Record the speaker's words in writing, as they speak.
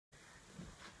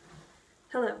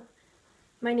Hello,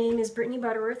 my name is Brittany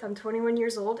Butterworth. I'm 21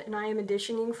 years old and I am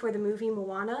auditioning for the movie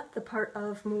Moana, the part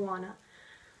of Moana.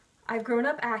 I've grown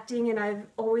up acting and I've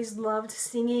always loved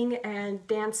singing and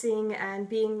dancing and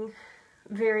being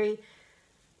very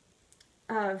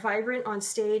vibrant on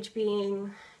stage,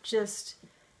 being just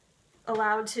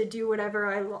allowed to do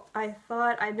whatever I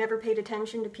thought. I never paid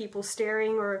attention to people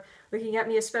staring or looking at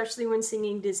me, especially when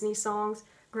singing Disney songs.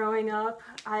 Growing up,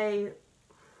 I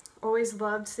always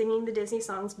loved singing the Disney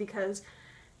songs because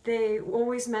they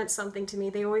always meant something to me.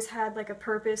 They always had like a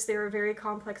purpose. They were very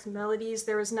complex melodies.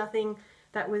 There was nothing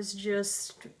that was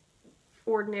just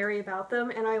ordinary about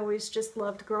them, and I always just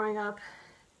loved growing up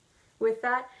with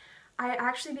that. I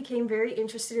actually became very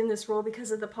interested in this role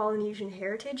because of the Polynesian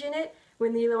heritage in it.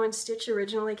 When Lilo and Stitch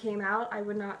originally came out, I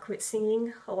would not quit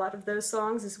singing a lot of those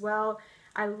songs as well.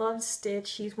 I loved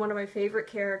Stitch. He's one of my favorite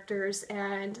characters,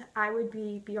 and I would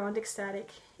be beyond ecstatic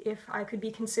if I could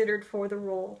be considered for the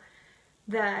role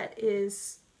that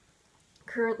is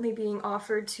currently being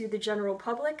offered to the general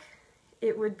public.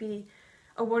 It would be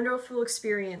a wonderful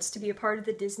experience to be a part of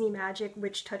the Disney magic,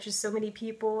 which touches so many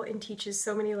people and teaches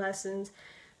so many lessons,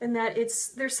 and that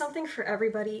there's something for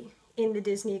everybody in the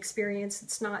Disney experience.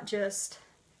 It's not just,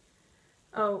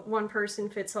 oh, one person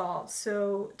fits all.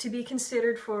 So to be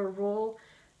considered for a role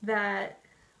that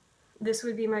this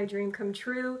would be my dream come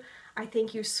true. I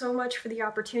thank you so much for the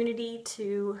opportunity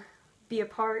to be a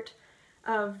part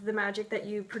of the magic that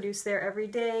you produce there every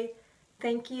day.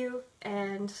 Thank you,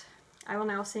 and I will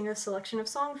now sing a selection of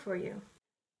song for you.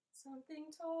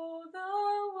 Something told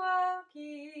the wild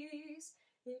geese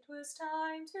it was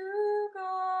time to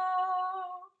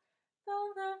go.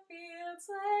 Though the fields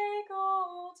lay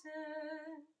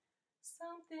golden,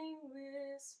 something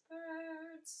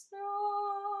whispered snow.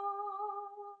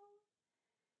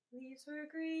 Leaves were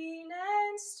green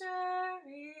and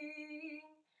stirring,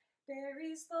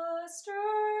 berries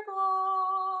luster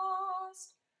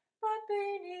glossed, but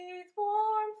beneath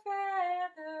warm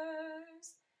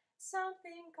feathers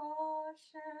something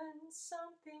cautioned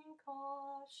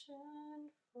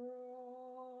frost.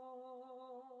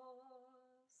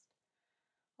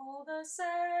 All the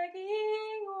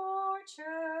sagging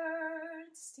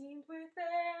orchards steamed with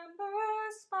amber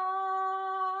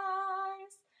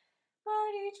spice,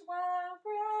 but each wild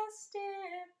breast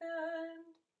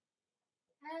stiffened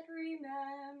had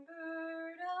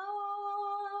remembered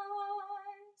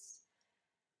eyes.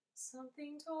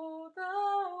 Something told the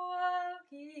wild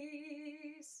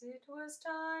geese it was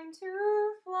time to